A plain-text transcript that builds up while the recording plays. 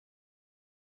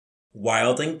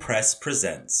Wildling Press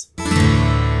presents How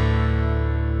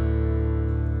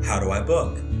Do I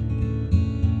Book?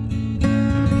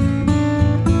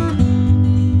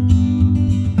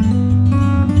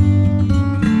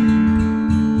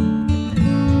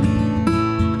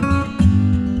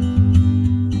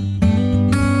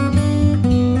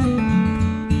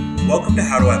 Welcome to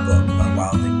How Do I Book by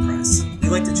Wildling Press. We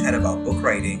like to chat about book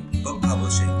writing, book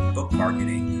publishing, book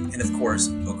marketing, and of course,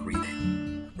 book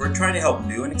reading. We're trying to help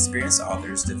new and experienced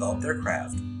authors develop their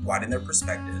craft, widen their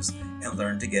perspectives, and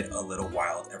learn to get a little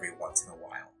wild every once in a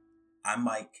while. I'm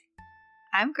Mike.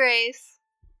 I'm Grace.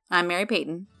 I'm Mary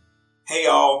Payton. Hey,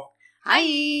 y'all.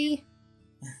 Hi.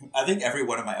 I think every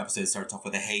one of my episodes starts off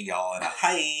with a hey, y'all, and a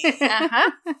hi.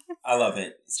 Uh-huh. I love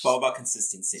it. It's all about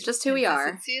consistency. It's just who we are.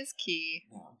 Consistency is key.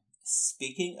 Yeah.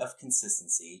 Speaking of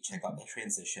consistency, check out the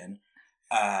transition.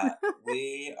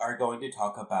 We are going to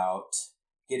talk about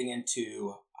getting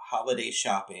into holiday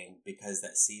shopping because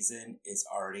that season is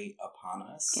already upon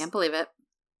us. Can't believe it.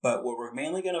 But what we're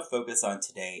mainly going to focus on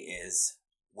today is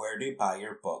where to buy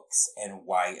your books and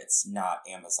why it's not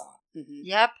Amazon. Mm-hmm.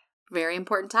 Yep. Very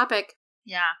important topic.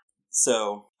 Yeah.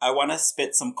 So I want to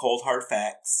spit some cold hard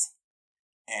facts,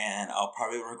 and I'll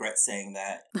probably regret saying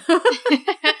that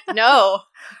No.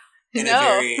 in No. a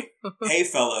very, hey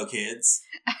fellow kids.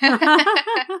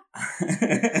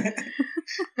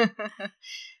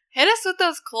 Hit us with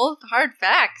those cold, hard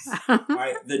facts.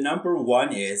 Right, the number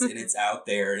one is, and it's out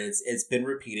there, and it's been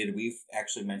repeated, we've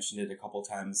actually mentioned it a couple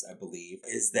times, I believe,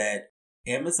 is that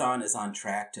Amazon is on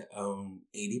track to own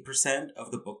 80%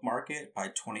 of the book market by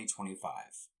 2025.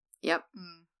 Yep.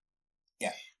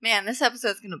 Yeah. Man, this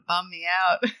episode's going to bum me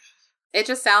out. It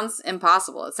just sounds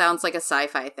impossible. It sounds like a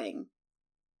sci-fi thing.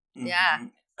 Yeah.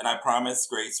 Mhm. And I promise,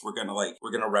 Grace, we're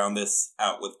gonna round this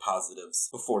out with positives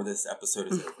before this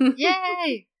episode is over.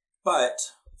 Yay! But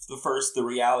the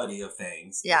reality of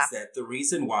things Yeah. is that the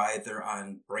reason why they're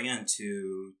on brand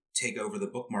to take over the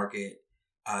book market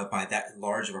by that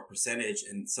large of a percentage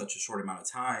in such a short amount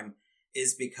of time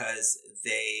is because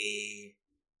I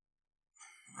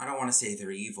don't want to say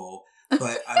they're evil,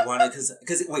 but I want to,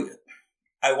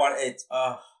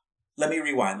 let me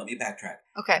rewind, let me backtrack.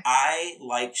 Okay. I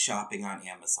like shopping on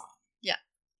Amazon. Yeah.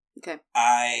 Okay.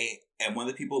 I am one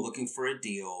of the people looking for a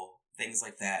deal, things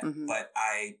like that, Mhm. but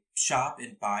I shop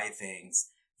and buy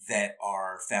things that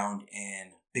are found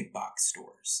in big box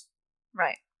stores.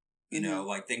 Right. You know,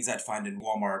 like things I'd find in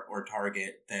Walmart or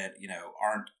Target that,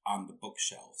 aren't on the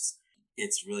bookshelves.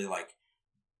 It's really like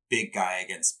big guy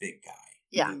against big guy.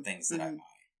 Yeah. The things that I buy.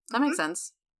 That makes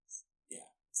sense. Yeah.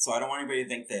 So I don't want anybody to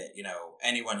think that,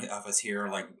 anyone of us here are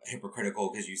like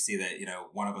hypocritical because you see that,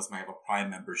 one of us might have a Prime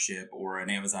membership or an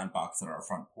Amazon box on our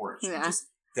front porch. Yeah.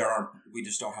 We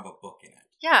just don't have a book in it.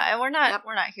 Yeah, and we're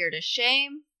not here to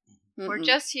shame. We're Mm-mm.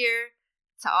 just here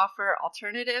to offer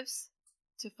alternatives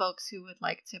to folks who would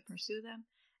like to pursue them.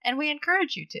 And we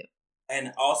encourage you to.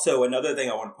 And also another thing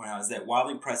I want to point out is that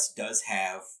Wildling Press does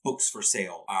have books for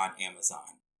sale on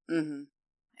Amazon. Mm-hmm.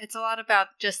 It's a lot about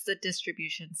just the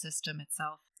distribution system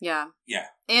itself. Yeah. Yeah.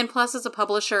 And plus, as a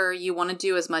publisher, you want to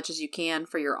do as much as you can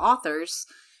for your authors.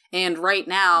 And right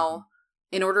now,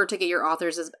 in order to get your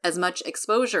authors as much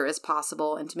exposure as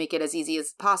possible and to make it as easy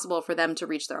as possible for them to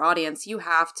reach their audience, you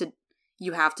have to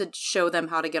show them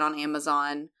how to get on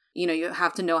Amazon. You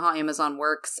have to know how Amazon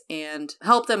works and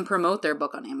help them promote their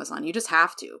book on Amazon. You just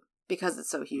have to, because it's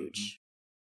so huge.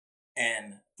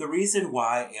 And the reason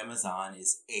why Amazon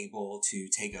is able to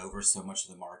take over so much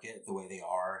of the market the way they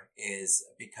are is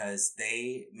because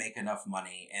they make enough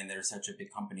money and they're such a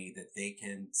big company that they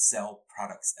can sell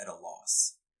products at a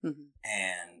loss. Mm-hmm.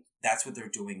 And that's what they're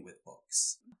doing with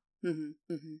books.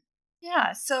 Mm-hmm. Mm-hmm.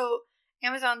 Yeah, so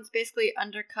Amazon's basically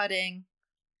undercutting.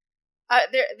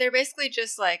 They're basically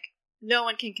just like, no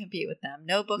one can compete with them.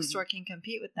 No bookstore can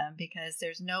compete with them because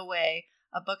there's no way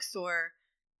a bookstore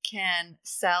can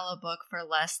sell a book for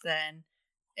less than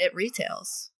it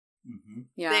retails. Mm-hmm.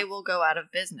 Yeah. They will go out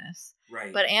of business.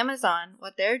 Right. But Amazon,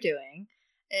 what they're doing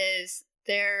is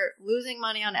they're losing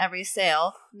money on every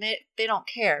sale. They don't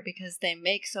care because they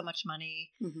make so much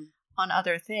money Mm-hmm. on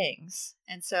other things.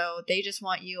 And so they just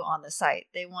want you on the site.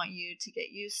 They want you to get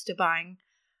used to buying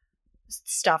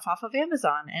stuff off of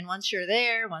Amazon. And once you're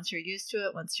there, once you're used to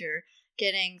it, once you're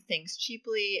getting things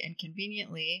cheaply and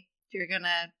conveniently, you're going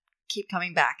to keep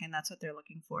coming back. And that's what they're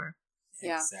looking for.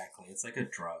 Yeah. Exactly. It's like a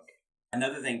drug.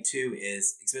 Another thing, too,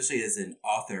 is, especially as an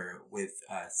author with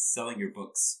selling your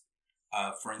books,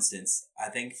 for instance, I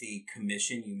think the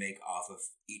commission you make off of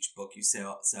each book you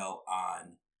sell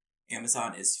on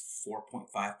Amazon is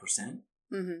 4.5%,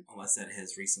 Mm-hmm. unless that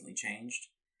has recently changed.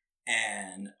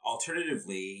 And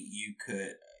alternatively, you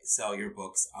could, sell your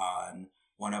books on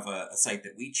one of a site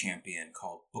that we champion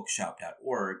called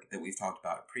bookshop.org that we've talked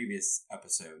about in previous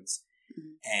episodes.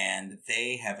 And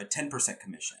they have a 10%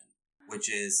 commission,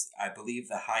 which is, I believe,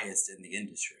 the highest in the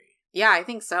industry. Yeah, I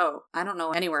think so. I don't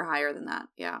know anywhere higher than that.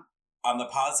 Yeah. On the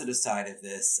positive side of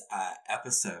this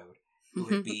episode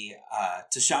would be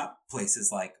to shop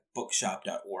places like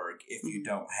bookshop.org if you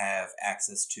don't have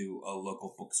access to a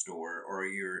local bookstore or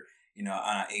you're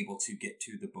unable to get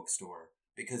to the bookstore,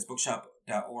 because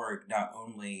bookshop.org not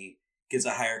only gives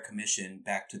a higher commission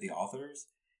back to the authors,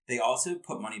 they also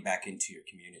put money back into your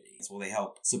community. So they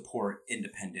help support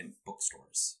independent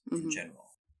bookstores in general.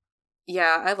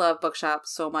 Yeah, I love Bookshop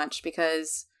so much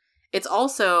because it's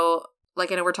also,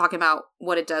 like, I know we're talking about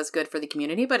what it does good for the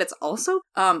community, but it's also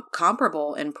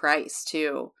comparable in price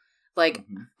too. Like,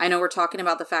 I know we're talking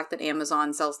about the fact that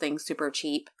Amazon sells things super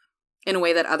cheap in a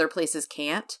way that other places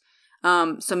can't.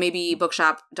 So maybe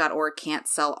bookshop.org can't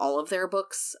sell all of their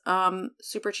books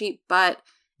super cheap, but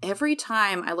every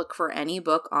time I look for any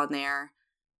book on there,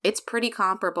 it's pretty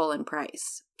comparable in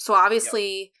price. So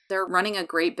obviously they're running a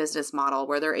great business model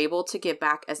where they're able to give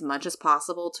back as much as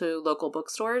possible to local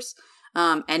bookstores.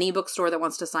 Any bookstore that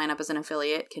wants to sign up as an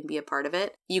affiliate can be a part of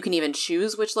it. You can even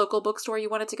choose which local bookstore you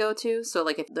want it to go to. So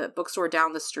like if the bookstore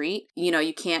down the street,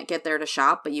 you can't get there to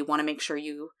shop, but you want to make sure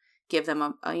you give them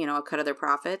a cut of their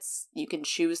profits, you can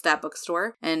choose that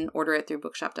bookstore and order it through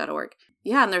bookshop.org.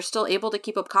 Yeah, and they're still able to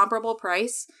keep a comparable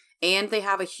price, and they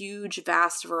have a huge,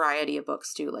 vast variety of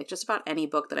books too. Like just about any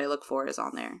book that I look for is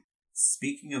on there.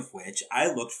 Speaking of which,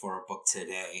 I looked for a book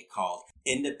today called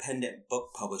Independent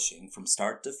Book Publishing from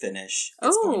Start to Finish.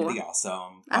 It's going to be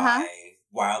awesome by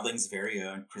Wildling's very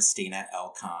own Christina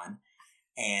L. Kahn.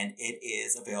 And it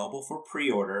is available for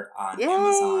pre-order on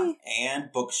Amazon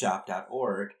and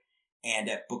bookshop.org. And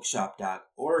at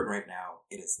bookshop.org right now,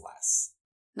 it is less.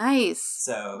 Nice.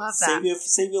 So save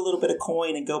you a little bit of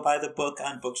coin and go buy the book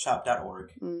on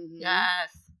bookshop.org. Yes.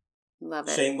 Love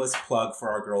it. Shameless plug for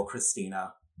our girl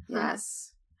Christina.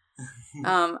 Yes.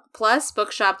 Plus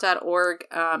bookshop.org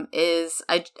is,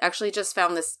 I actually just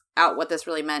found this out what this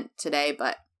really meant today,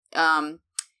 but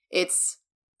it's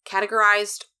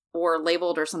categorized or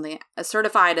labeled or something,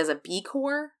 certified as a B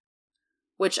Corp,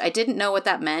 which I didn't know what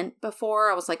that meant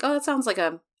before. I was like, oh, that sounds like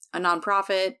a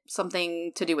nonprofit,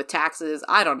 something to do with taxes.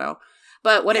 I don't know.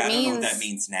 But what it means... I don't know what that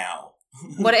means now.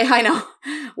 I know.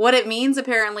 What it means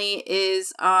apparently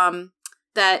is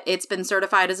that it's been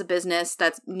certified as a business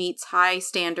that meets high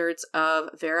standards of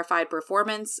verified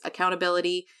performance,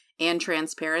 accountability, and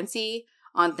transparency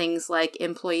on things like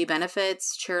employee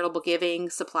benefits, charitable giving,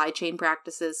 supply chain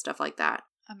practices, stuff like that.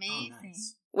 Amazing. Oh,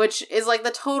 nice. Which is like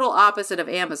the total opposite of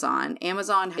Amazon.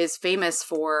 Amazon is famous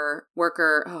for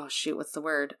worker... Oh, shoot, what's the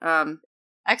word?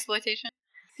 Exploitation?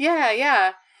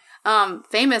 Yeah.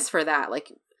 Famous for that.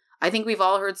 Like, I think we've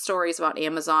all heard stories about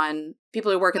Amazon,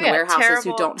 people who work in the warehouses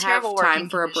who don't have time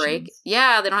for a break.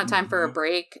 Yeah, they don't have time for a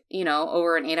break,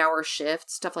 over an 8-hour shift,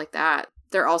 stuff like that.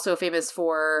 They're also famous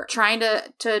for trying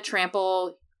to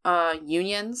trample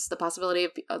unions, the possibility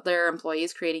of their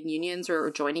employees creating unions or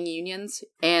joining unions.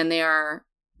 And they're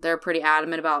pretty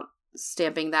adamant about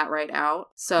stamping that right out.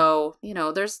 So,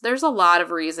 there's a lot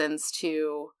of reasons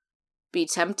to be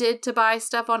tempted to buy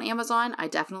stuff on Amazon. I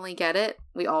definitely get it.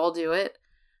 We all do it.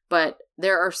 But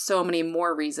there are so many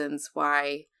more reasons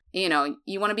why, you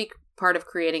want to be part of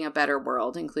creating a better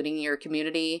world, including your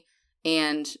community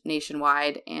and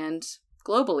nationwide and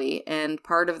globally. And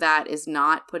part of that is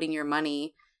not putting your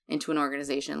money into an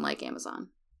organization like Amazon.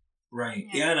 Right.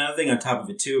 Yeah, another thing on top of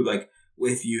it too, like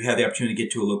if you have the opportunity to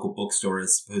get to a local bookstore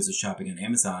as opposed to shopping on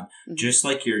Amazon, just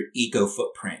like your eco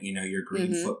footprint, your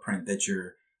green footprint that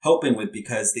you're helping with,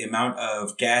 because the amount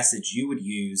of gassage you would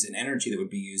use and energy that would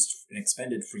be used and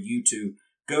expended for you to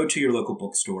go to your local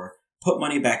bookstore, put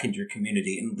money back into your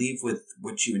community, and leave with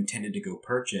what you intended to go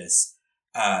purchase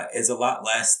is a lot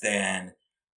less than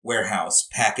warehouse,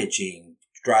 packaging,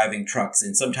 driving trucks.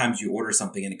 And sometimes you order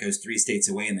something and it goes 3 states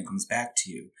away and then comes back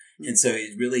to you. And so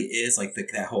it really is like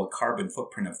that whole carbon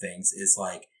footprint of things is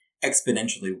like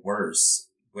exponentially worse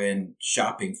when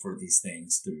shopping for these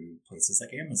things through places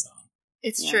like Amazon.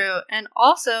 It's true. And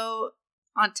also,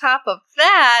 on top of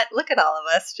that, look at all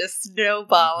of us just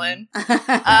snowballing.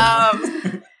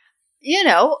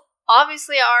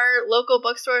 Obviously our local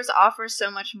bookstores offer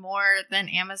so much more than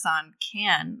Amazon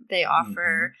can. They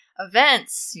offer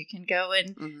events. You can go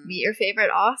and meet your favorite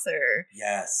author.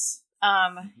 Yes.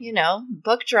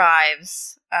 Book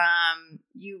drives.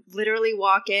 You literally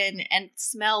walk in and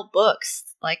smell books.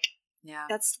 Like,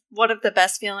 that's one of the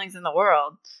best feelings in the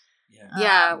world.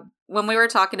 Yeah. When we were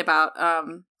talking about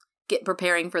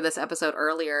preparing for this episode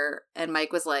earlier, and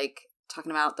Mike was like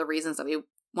talking about the reasons that we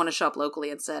want to show up locally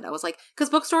instead. I was like, because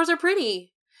bookstores are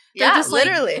pretty. They're Yeah, just, like,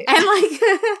 literally. and like,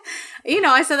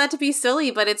 I said that to be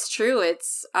silly, but it's true. It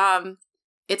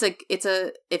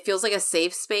feels like a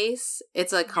safe space.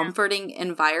 It's a comforting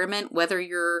environment, whether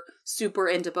you're super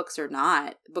into books or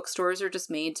not. Bookstores are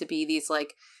just made to be these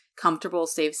like comfortable,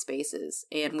 safe spaces,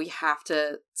 and we have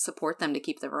to support them to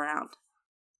keep them around.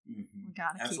 Mm-hmm. We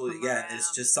gotta Absolutely, keep them yeah. around.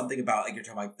 It's just something about, like, you're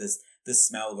talking about the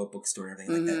smell of a bookstore and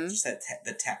everything like that. Just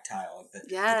the tactile, like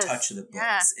the touch of the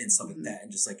books and stuff like that,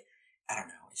 and just like, I don't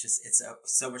know. It's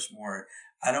so much more.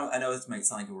 I know this might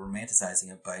sound like we're romanticizing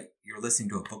it, but you're listening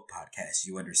to a book podcast.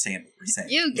 You understand what we're saying.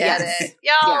 You get it.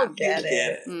 Y'all get you it.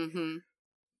 get it. Mm-hmm.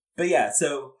 But yeah,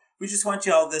 so we just want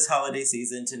y'all this holiday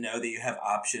season to know that you have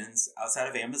options outside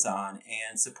of Amazon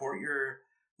and support your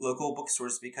local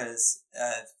bookstores because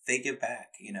they give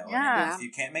back, Yeah. And if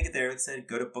you can't make it there, like I said,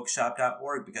 go to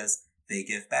bookshop.org because they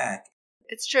give back.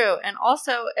 It's true. And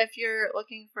also, if you're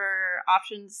looking for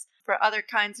options for other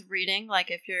kinds of reading, like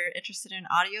if you're interested in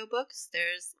audiobooks,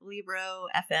 there's Libro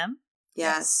FM,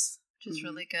 Yes. which is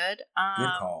really good.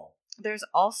 Good call. There's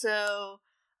also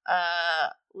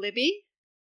Libby.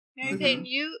 Mary Payne,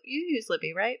 you use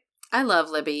Libby, right? I love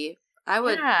Libby. I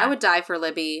would Yeah. die for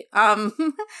Libby.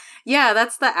 Yeah,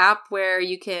 that's the app where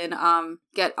you can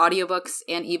get audiobooks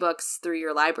and ebooks through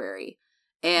your library.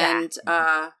 And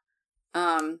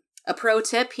a pro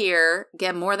tip here,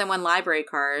 get more than one library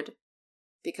card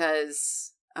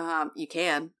because you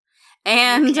can.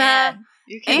 And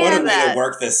you can What a do way that. to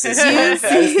work the system. Yes.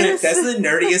 That's the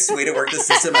nerdiest way to work the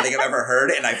system I think I've ever heard,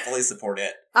 and I fully support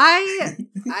it. I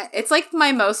it's like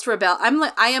my most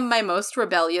I am my most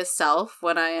rebellious self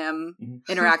when I am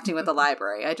interacting with the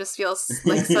library. I just feel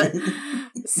like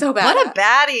so bad. What a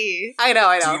baddie. I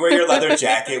know. Do you wear your leather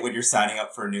jacket when you're signing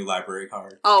up for a new library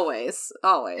card? Always.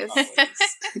 Always.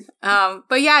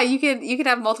 But yeah, you can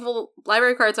have multiple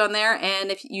library cards on there,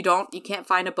 and if you can't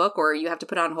find a book or you have to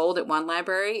put it on hold at one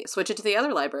library, switch it to the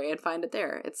other library and find it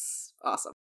there. It's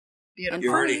awesome. Beautiful.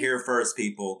 You heard it here first,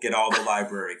 people. Get all the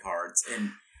library cards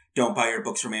and don't buy your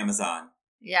books from Amazon.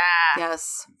 Yeah.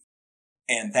 Yes.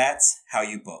 And that's how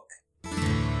you book.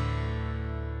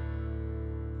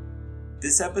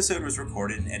 This episode was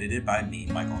recorded and edited by me,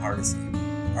 Michael Hardison.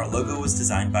 Our logo was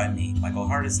designed by me, Michael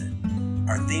Hardison.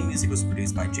 Our theme music was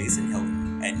produced by Jason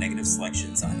Hilton at Negative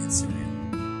Selections on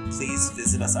Instagram. Please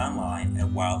visit us online at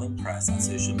Wildling Press on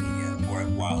social media or at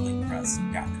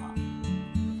wildlingpress.com.